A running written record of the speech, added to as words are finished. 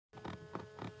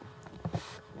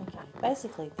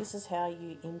basically this is how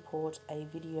you import a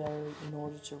video in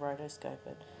order to rotoscope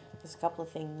it. There's a couple of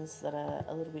things that are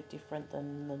a little bit different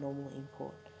than the normal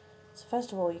import. So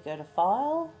first of all, you go to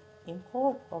File,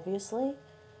 Import, obviously,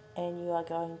 and you are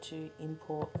going to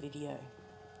import video.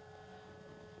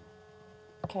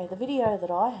 Okay, the video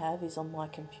that I have is on my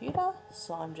computer,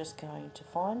 so I'm just going to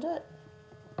find it.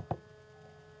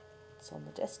 It's on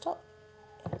the desktop,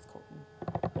 and it's called,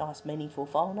 nice meaningful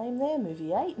file name there,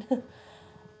 Movie 8.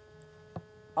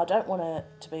 I don't want it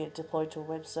to be deployed to a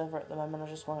web server at the moment, I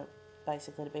just want it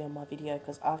basically to be on my video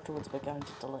because afterwards we're going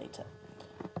to delete it.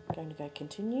 I'm going to go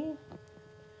Continue,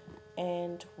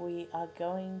 and we are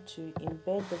going to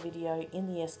embed the video in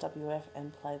the SWF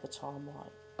and play the timeline.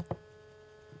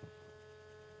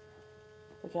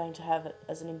 We're going to have it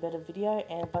as an embedded video,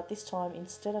 but this time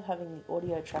instead of having the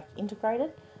audio track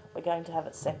integrated, we're going to have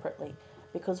it separately,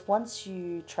 because once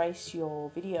you trace your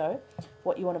video,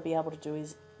 what you want to be able to do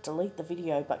is delete the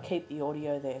video but keep the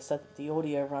audio there so that the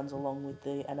audio runs along with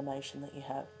the animation that you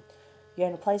have. You're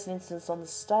going to place an instance on the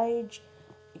stage,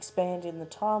 expand in the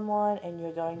timeline, and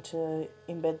you're going to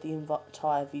embed the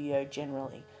entire video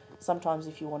generally. Sometimes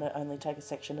if you want to only take a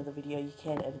section of the video, you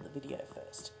can edit the video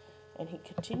first. And hit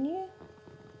Continue.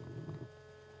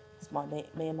 It's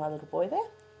me and my little boy there.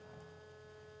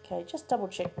 Okay, just double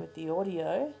check with the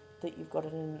audio that you've got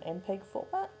it in an MPEG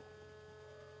format.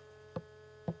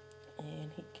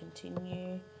 And hit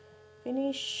Continue,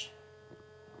 Finish.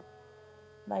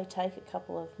 May take a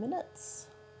couple of minutes.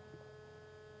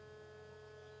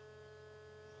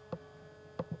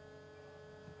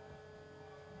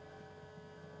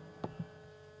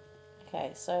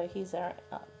 Okay, so here's our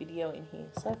video in here.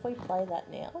 So if we play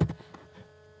that now,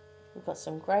 we've got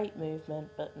some great movement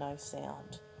but no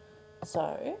sound.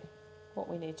 So what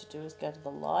we need to do is go to the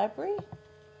library,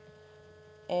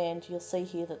 and you'll see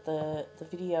here that the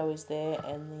video is there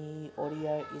and the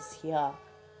audio is here.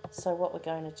 So what we're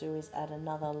going to do is add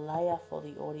another layer for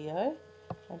the audio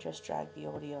and just drag the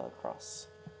audio across.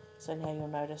 So now you'll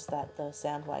notice that the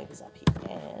sound wave is up here,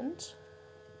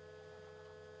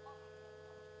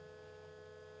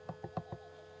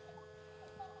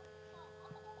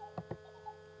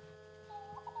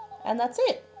 and that's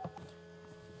it.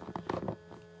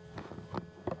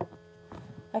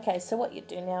 Okay, so what you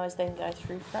do now is then go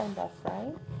through frame by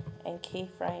frame and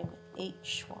keyframe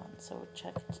each one. So we'll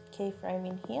check keyframe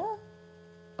in here,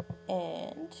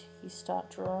 and you start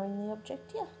drawing the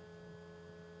object here.